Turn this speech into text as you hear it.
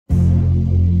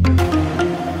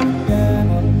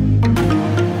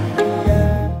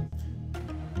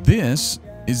this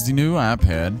is the new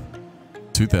iPad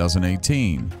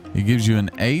 2018. It gives you an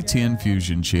A10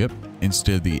 Fusion chip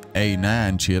instead of the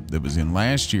A9 chip that was in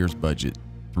last year's budget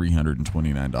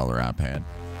 $329 iPad.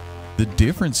 The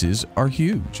differences are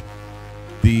huge.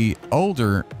 The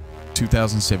older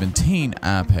 2017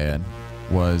 iPad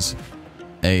was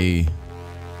a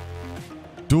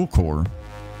dual-core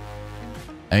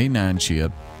A9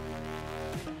 chip.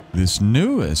 This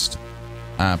newest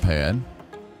iPad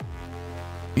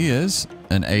is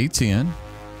an A10.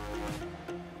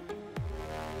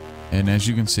 And as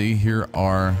you can see, here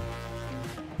are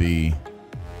the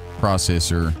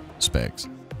processor specs.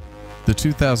 The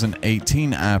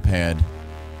 2018 iPad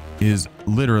is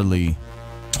literally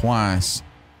twice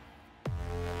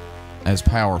as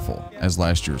powerful as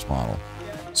last year's model.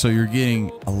 So you're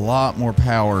getting a lot more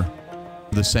power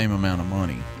for the same amount of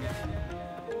money.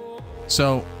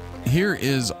 So here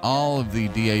is all of the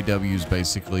DAWs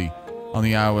basically on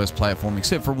the iOS platform,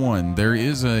 except for one. There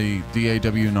is a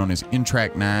DAW known as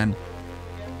N-Track 9.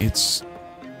 It's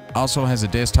also has a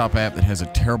desktop app that has a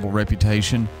terrible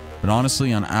reputation, but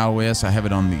honestly on iOS, I have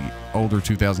it on the older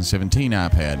 2017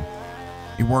 iPad.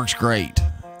 It works great.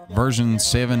 Version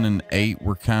 7 and 8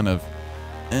 were kind of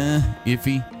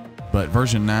iffy, but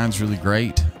version 9 is really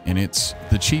great, and it's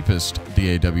the cheapest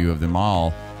DAW of them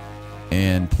all,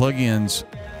 and plugins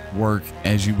work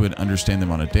as you would understand them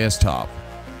on a desktop.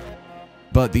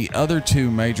 But the other two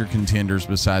major contenders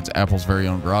besides Apple's very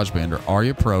own Garageband are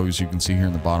Aria Pro, as you can see here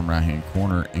in the bottom right hand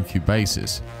corner, and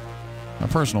Cubasis. My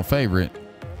personal favorite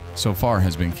so far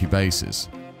has been Cubasis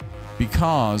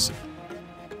because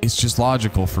it's just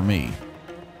logical for me.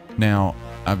 Now,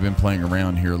 I've been playing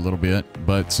around here a little bit,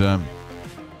 but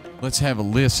let's have a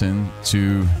listen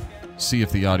to see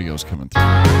if the audio is coming through.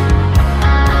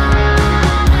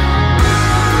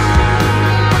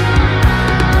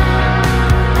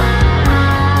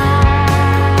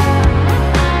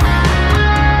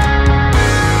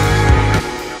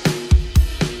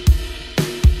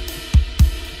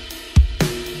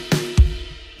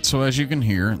 So as you can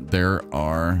hear, there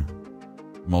are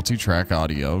multi-track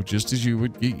audio, just as you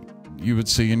would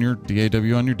see in your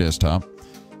DAW on your desktop.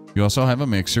 You also have a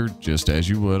mixer, just as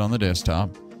you would on the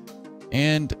desktop.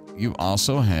 And you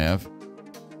also have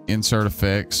insert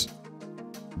effects.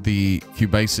 The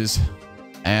Cubasis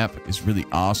app is really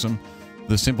awesome.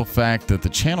 The simple fact that the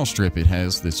channel strip it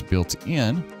has that's built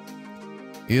in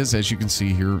is, as you can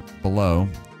see here below,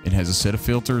 it has a set of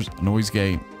filters, a noise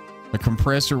gate, a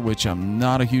compressor, which I'm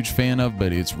not a huge fan of,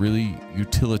 but it's really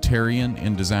utilitarian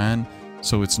in design.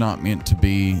 So it's not meant to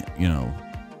be, you know,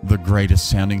 the greatest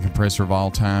sounding compressor of all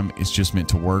time. It's just meant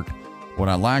to work. What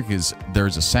I like is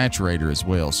there's a saturator as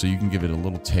well. So you can give it a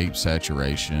little tape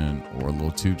saturation or a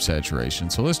little tube saturation.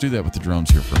 So let's do that with the drums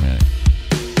here for a minute.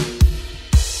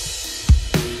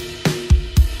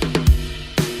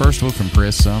 First, we'll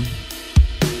compress some.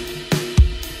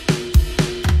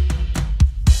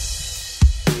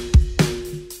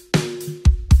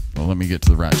 Well, let me get to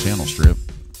the right channel strip.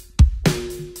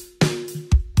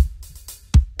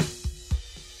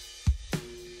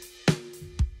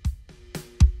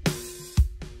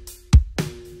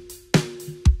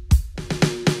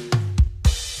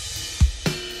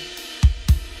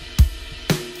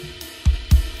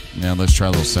 Now let's try a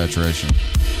little saturation.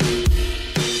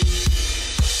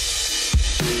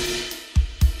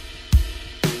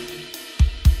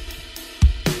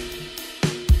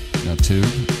 Now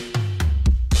tube.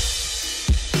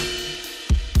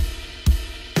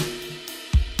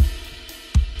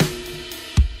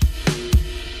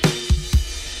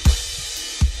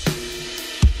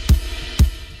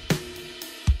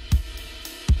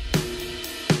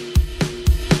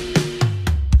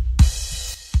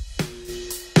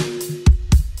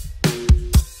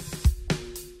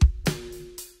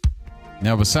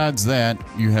 Now, besides that,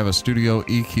 you have a studio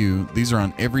EQ. These are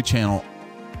on every channel,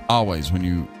 always. When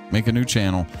you make a new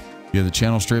channel, you have the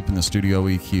channel strip and the studio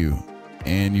EQ.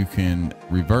 And you can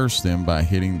reverse them by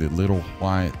hitting the little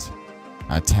white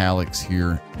italics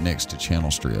here next to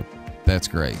channel strip. That's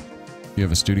great. You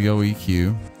have a studio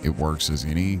EQ. It works as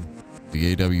any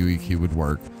DAW EQ would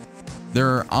work. There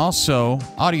are also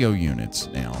audio units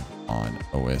now on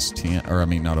OS 10, or I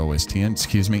mean, not OS 10,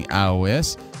 excuse me,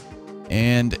 iOS.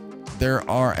 And there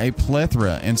are a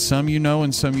plethora, and some you know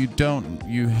and some you don't,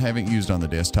 you haven't used on the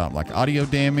desktop, like Audio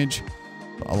Damage.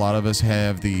 A lot of us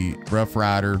have the Rough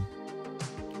Rider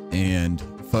and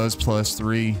Fuzz Plus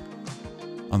 3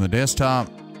 on the desktop.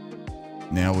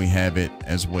 Now we have it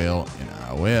as well in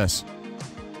iOS.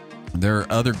 There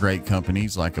are other great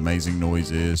companies like Amazing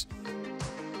Noises,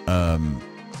 the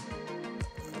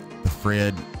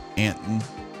Fred Anton,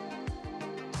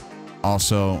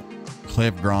 also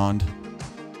Clevgrand,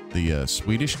 the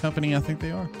Swedish company, I think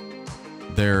they are.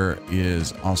 There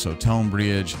is also Tone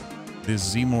Bridge.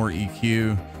 This Zmore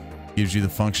EQ gives you the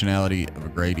functionality of a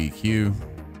great EQ.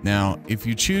 Now, if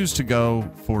you choose to go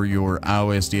for your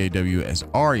iOS DAW as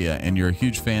Aria and you're a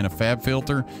huge fan of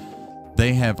Fabfilter,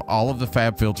 they have all of the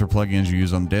Fabfilter plugins you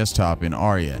use on the desktop in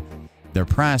Aria. They're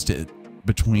priced at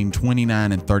between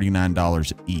 $29 and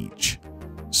 $39 each.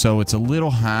 So it's a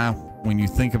little high when you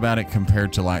think about it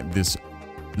compared to like this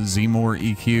Zmore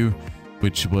EQ,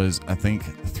 which was, I think,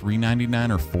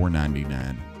 $3.99 or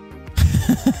 $4.99.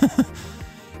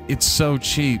 It's so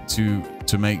cheap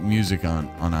to make music on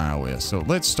iOS. So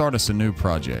let's start us a new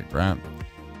project, right?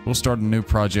 We'll start a new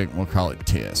project and we'll call it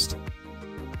Test.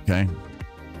 Okay.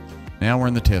 Now we're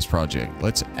in the test project.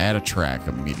 Let's add a track,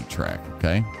 a MIDI track.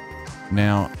 Okay.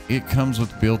 Now it comes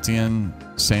with built-in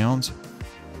sounds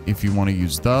if you want to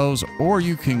use those, or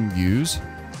you can use,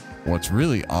 what's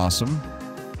really awesome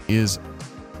is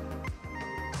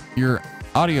your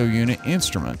audio unit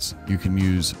instruments. You can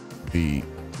use the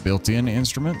built-in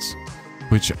instruments,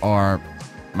 which are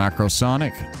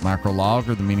Microsonic, Microlog,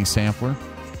 or the Mini Sampler.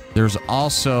 There's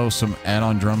also some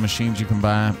add-on drum machines you can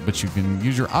buy, but you can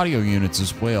use your audio units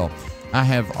as well. I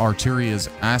have Arturia's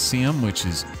iSim, which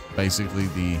is basically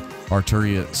the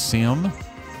Arturia Sim.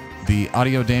 The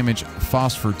Audio Damage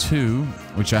Phosphor 2,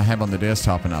 which I have on the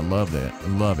desktop, and I love that. I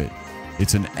love it.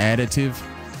 It's an additive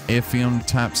FM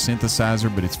type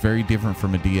synthesizer, but it's very different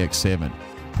from a DX7.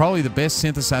 Probably the best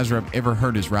synthesizer I've ever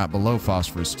heard is right below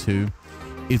Phosphorus 2.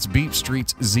 It's Beep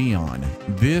Street's Xeon.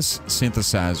 This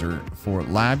synthesizer for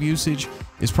live usage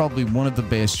is probably one of the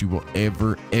best you will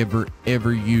ever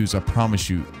use. I promise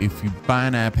you. If you buy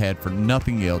an iPad for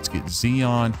nothing else, get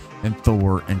Xeon and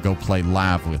Thor and go play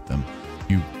live with them.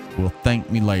 You will thank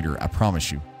me later, I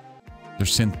promise you.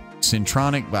 There's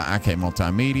Syntronic by IK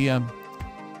Multimedia,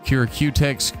 Cura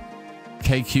Q-Tex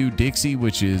KQ Dixie,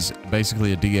 which is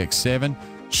basically a DX7,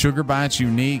 Sugar Bytes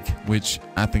Unique, which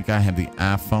I think I have the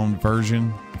iPhone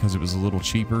version because it was a little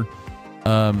cheaper.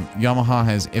 Yamaha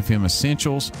has FM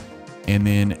Essentials, and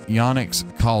then Yonex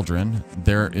Cauldron.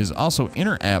 There is also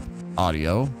Inter-App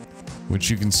Audio, which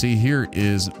you can see here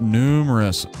is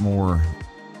numerous more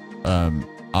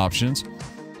options.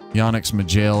 Yonex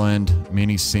Magellan,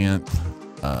 Mini Synth,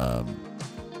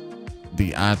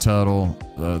 the iTotal,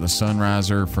 the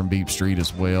Sunriser from Beep Street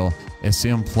as well.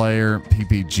 SM Player,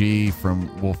 PPG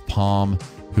from Wolf Palm,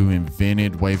 who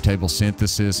invented wavetable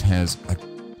synthesis, has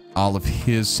all of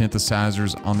his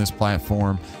synthesizers on this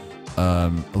platform.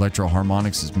 Electro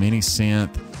Harmonics is Mini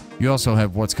Synth. You also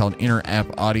have what's called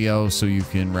Inter-App Audio, so you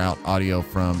can route audio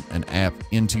from an app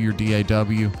into your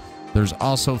DAW. There's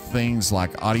also things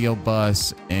like Audio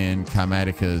Bus and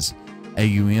Chimatica's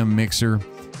AUM mixer.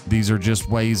 These are just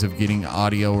ways of getting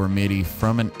audio or MIDI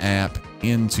from an app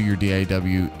into your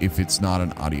DAW if it's not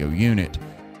an audio unit.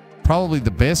 Probably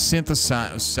the best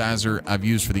synthesizer I've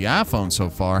used for the iPhone so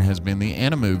far has been the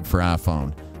Animoog for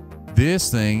iPhone. This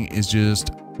thing is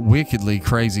just wickedly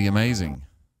crazy amazing.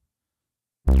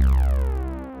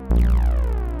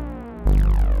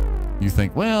 You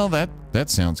think, well, that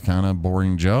sounds kind of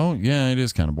boring, Joe. Yeah, it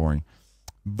is kind of boring.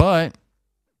 But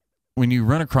when you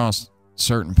run across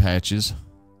certain patches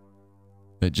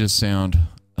that just sound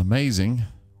amazing.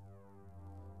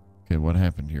 Okay, what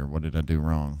happened here? What did I do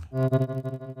wrong?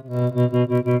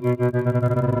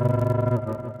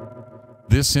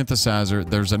 This synthesizer,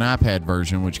 there's an iPad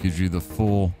version which gives you the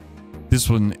full. This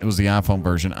one, it was the iPhone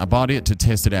version. I bought it to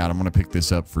test it out. I'm going to pick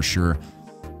this up for sure.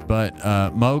 But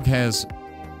Moog has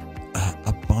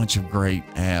a bunch of great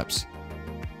apps.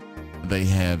 They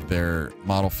have their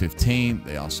Model 15.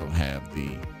 They also have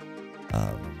the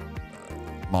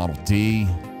Model D,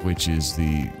 which is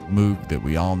the Moog that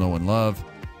we all know and love.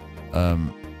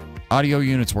 Audio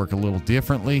units work a little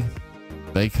differently.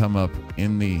 They come up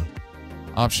in the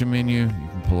option menu. You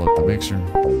can pull up the mixer.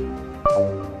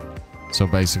 So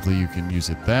basically you can use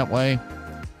it that way.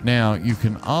 Now you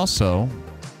can also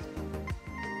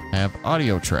have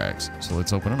audio tracks. So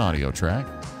let's open an audio track.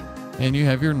 And you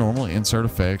have your normal insert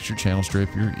effects, your channel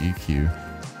strip, your EQ.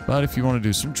 But if you want to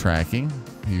do some tracking,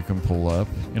 you can pull up,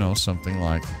 something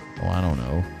like, I don't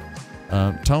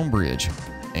know, Tone Bridge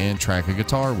and track a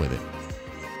guitar with it.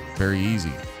 Very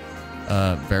easy.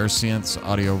 Verisynth's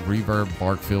audio reverb,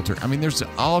 bark filter. I mean, there's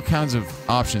all kinds of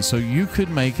options. So you could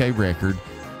make a record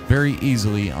very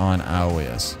easily on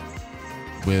iOS.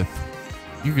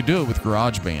 You could do it with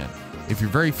Garageband. If you're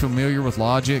very familiar with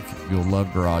Logic, you'll love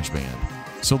Garageband.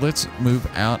 So let's move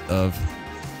out of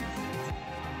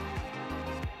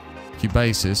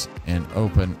Cubasis and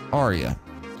open Aria.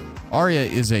 Aria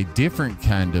is a different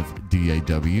kind of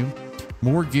DAW.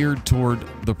 more geared toward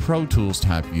the Pro Tools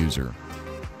type user.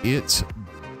 It's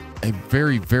a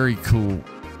very, very cool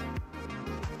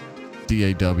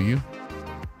DAW.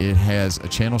 It has a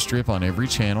channel strip on every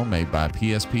channel made by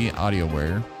PSP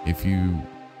AudioWare. If you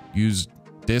use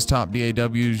desktop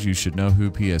DAWs, you should know who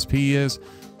PSP is.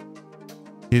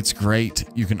 It's great.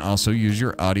 You can also use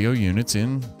your audio units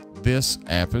in this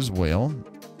app as well.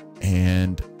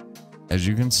 And as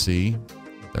you can see,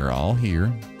 they're all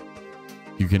here.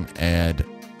 You can add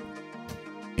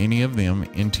any of them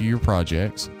into your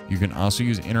projects. You can also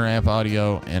use inter-app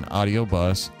audio and audio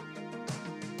bus.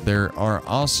 There are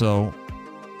also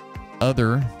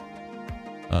other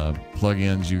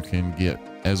plugins you can get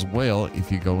as well.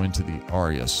 If you go into the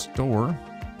Aria store,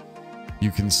 you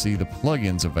can see the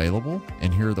plugins available,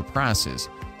 and here are the prices.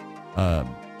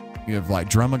 You have like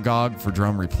Drumagog for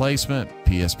drum replacement,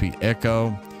 PSP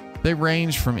Echo. They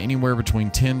range from anywhere between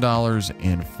 $10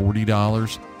 and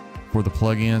 $40 for the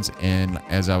plugins. And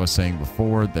as I was saying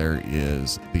before, there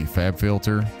is the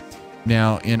Fabfilter.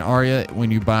 Now in Aria, when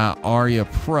you buy Aria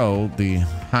Pro, the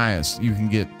highest, you can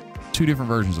get two different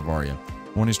versions of Aria.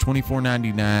 One is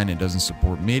 $24.99 and doesn't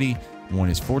support MIDI. One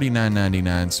is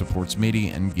 $49.99, supports MIDI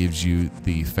and gives you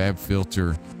the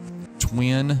Fabfilter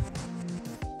Twin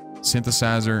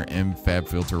synthesizer and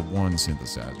Fabfilter 1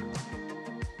 synthesizer.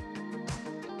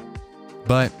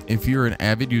 But if you're an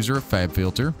avid user of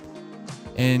Fabfilter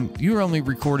and you're only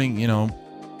recording,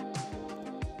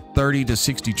 30 to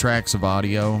 60 tracks of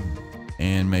audio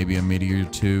and maybe a MIDI or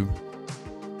two,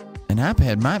 an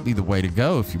iPad might be the way to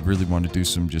go if you really want to do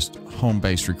some just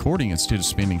home-based recording instead of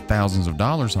spending thousands of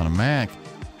dollars on a Mac.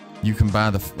 You can buy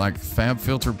the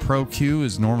Fabfilter Pro-Q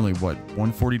is normally what,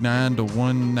 $149 to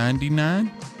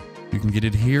 $199. You can get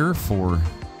it here for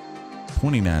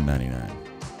 $29.99.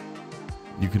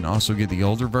 You can also get the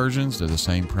older versions. They're the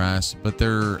same price, but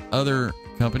there are other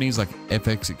companies like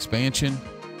FX Expansion,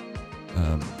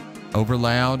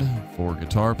 Overloud for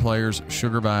guitar players,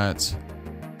 Sugar Bytes,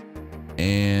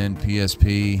 and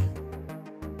PSP.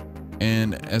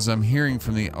 And as I'm hearing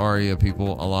from the Aria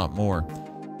people, a lot more.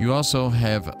 You also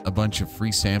have a bunch of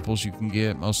free samples you can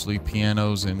get, mostly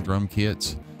pianos and drum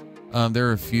kits. There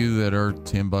are a few that are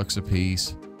 $10 a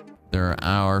piece. There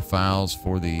are IR files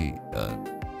for the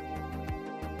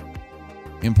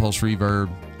impulse reverb.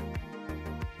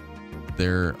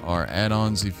 There are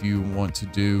add-ons if you want to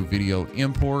do video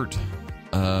import.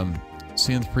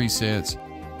 Synth presets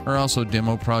are also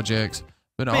demo projects,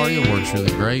 but Aria works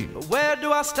really great. Where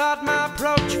do I start my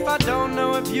approach if I don't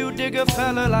know if you dig a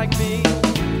fella like me?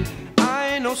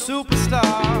 I ain't no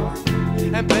superstar,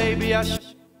 and baby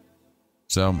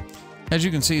So, as you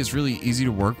can see, it's really easy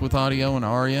to work with audio in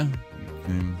Aria.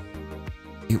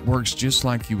 It works just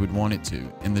like you would want it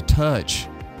to, and the touch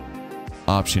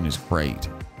option is great.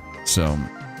 So,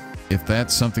 if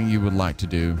that's something you would like to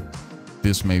do,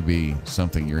 this may be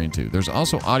something you're into. There's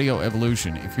also Audio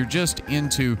Evolution. If you're just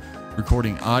into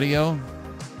recording audio,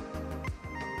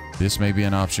 this may be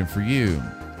an option for you.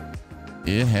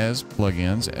 It has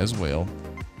plugins as well.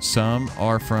 Some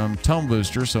are from Tone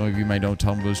Booster. Some of you may know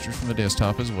Tone Boosters from the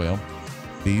desktop as well.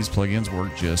 These plugins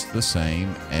work just the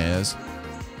same as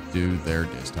do their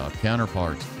desktop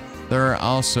counterparts. There are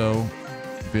also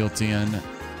built-in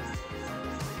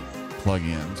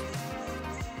plugins,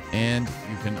 and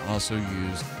you can also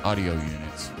use audio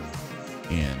units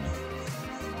in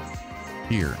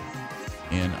here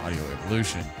in Audio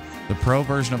Evolution. The Pro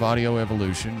version of Audio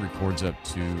Evolution records up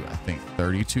to, I think,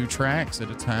 32 tracks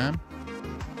at a time,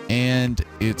 and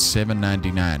it's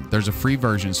 $7.99. There's a free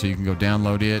version, so you can go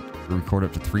download it, record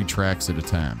up to 3 tracks at a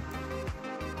time.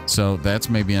 So that's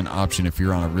maybe an option if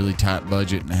you're on a really tight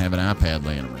budget and have an iPad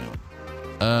laying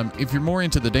around. If you're more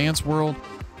into the dance world,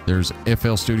 there's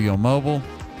FL Studio Mobile.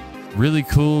 Really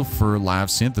cool for live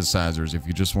synthesizers. If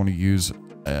you just want to use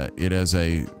it as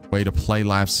a way to play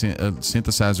live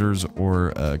synthesizers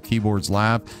or keyboards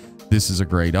live, this is a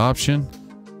great option.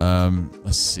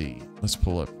 Let's see. Let's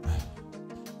pull up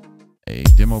a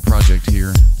demo project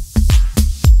here.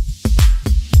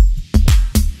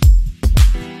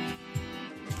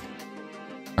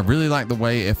 I really like the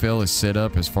way FL is set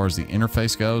up as far as the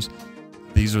interface goes.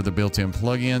 These are the built-in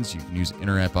plugins. You can use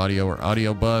inter-app audio or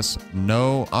audio bus.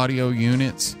 No audio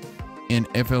units in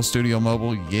FL Studio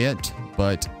Mobile yet,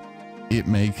 but it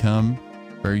may come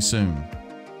very soon.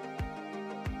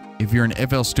 If you're an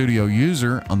FL Studio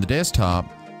user on the desktop,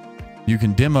 you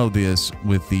can demo this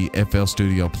with the FL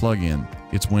Studio plugin.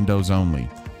 It's Windows only,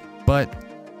 but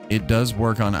it does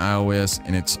work on iOS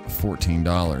and it's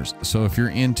 $14. So if you're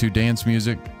into dance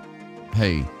music,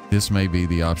 hey, this may be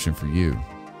the option for you.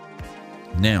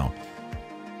 Now,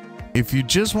 if you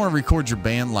just want to record your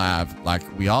band live, like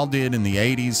we all did in the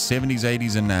 80s, 70s,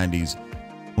 80s, and 90s,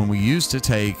 when we used to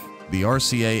take the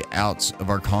RCA outs of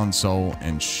our console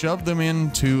and shove them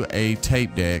into a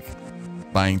tape deck,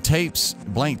 buying tapes,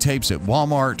 blank tapes at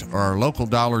Walmart or our local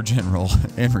Dollar General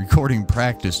and recording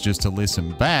practice just to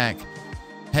listen back,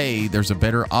 hey, there's a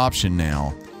better option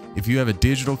now. If you have a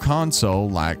digital console,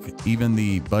 like even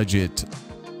the budget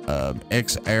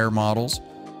X-Air models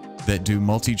that do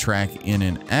multi-track in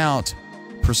and out,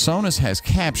 PreSonus has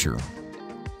Capture.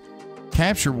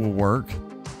 Capture will work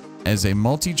as a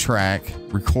multi-track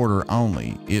recorder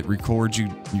only. It records you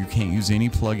can't use any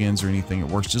plugins or anything. It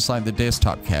works just like the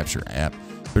desktop Capture app,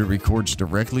 but it records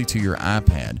directly to your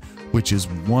iPad, which is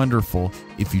wonderful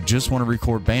if you just want to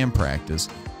record band practice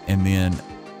and then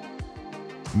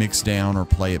mix down or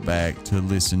play it back to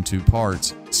listen to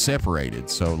parts separated.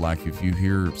 So like if you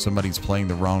hear somebody's playing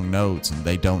the wrong notes and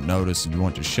they don't notice and you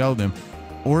want to show them,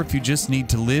 or if you just need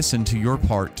to listen to your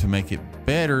part to make it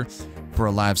better for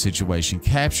a live situation,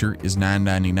 Capture is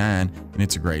 $9.99 and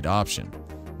it's a great option.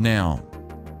 Now,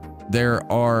 there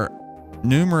are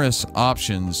numerous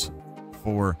options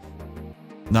for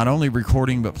not only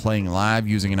recording but playing live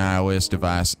using an iOS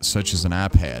device such as an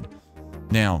iPad.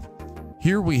 Now,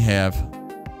 here we have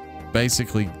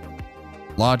basically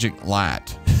Logic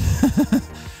Lite,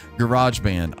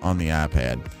 Garageband on the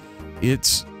iPad.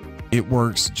 It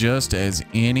works just as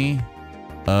any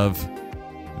of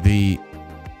the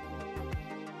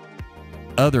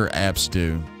other apps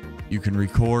do. You can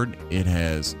record. It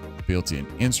has built-in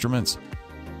instruments.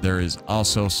 There is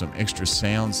also some extra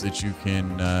sounds that you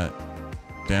can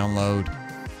download.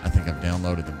 I think I've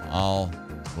downloaded them all.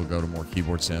 We'll go to more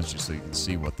keyboard sounds just so you can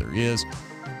see what there is.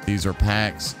 These are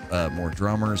packs, more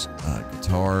drummers,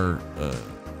 guitar,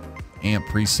 amp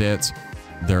presets.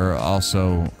 There are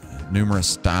also numerous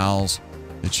styles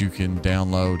that you can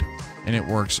download, and it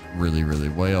works really, really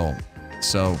well.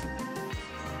 So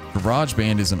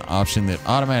GarageBand is an option that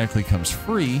automatically comes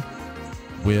free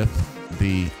with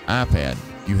the iPad.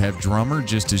 You have Drummer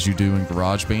just as you do in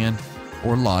GarageBand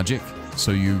or Logic. So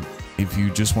if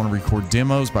you just want to record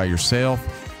demos by yourself,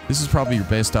 this is probably your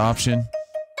best option.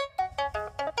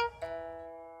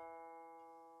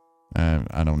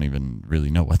 I don't even really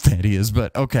know what that is,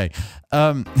 but okay.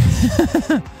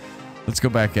 Let's go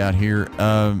back out here.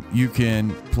 You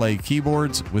can play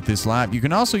keyboards with this live. You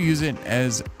can also use it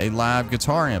as a live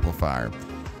guitar amplifier.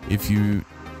 If you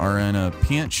are in a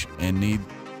pinch and need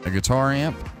a guitar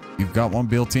amp, you've got one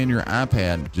built in your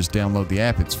iPad. Just download the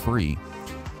app. It's free.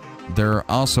 There are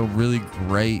also really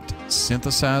great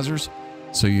synthesizers.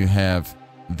 So you have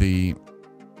the...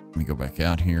 Let me go back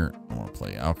out here. I want to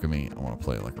play Alchemy. I want to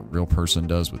play it like a real person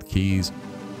does with keys,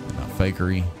 not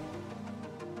fakery.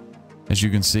 As you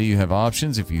can see, you have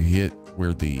options. If you hit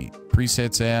where the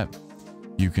preset's at,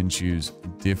 you can choose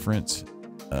different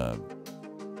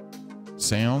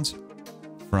sounds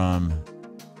from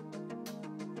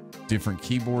different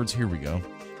keyboards. Here we go.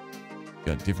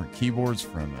 Got different keyboards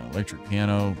from electric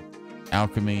piano,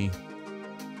 Alchemy,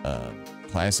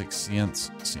 classic synths,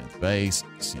 synth bass,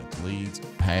 synth leads,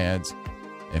 pads,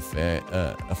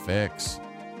 effects,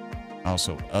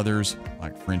 also others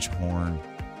like French horn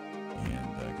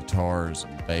and guitars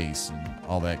and bass and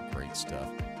all that great stuff.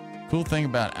 Cool thing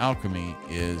about Alchemy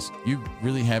is you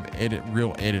really have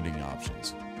real editing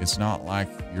options. It's not like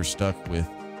you're stuck with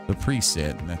the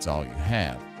preset and that's all you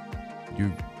have.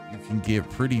 You can get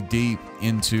pretty deep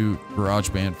into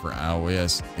GarageBand for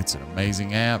iOS. It's an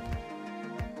amazing app.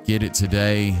 Get it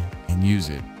today and use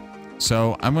it.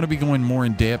 So I'm going to be going more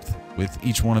in depth with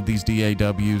each one of these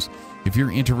DAWs. If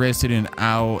you're interested in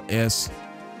iOS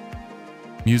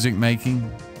music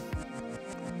making,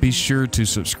 be sure to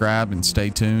subscribe and stay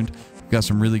tuned. We've got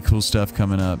some really cool stuff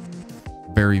coming up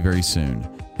very, very soon.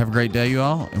 Have a great day, you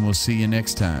all, and we'll see you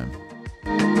next time.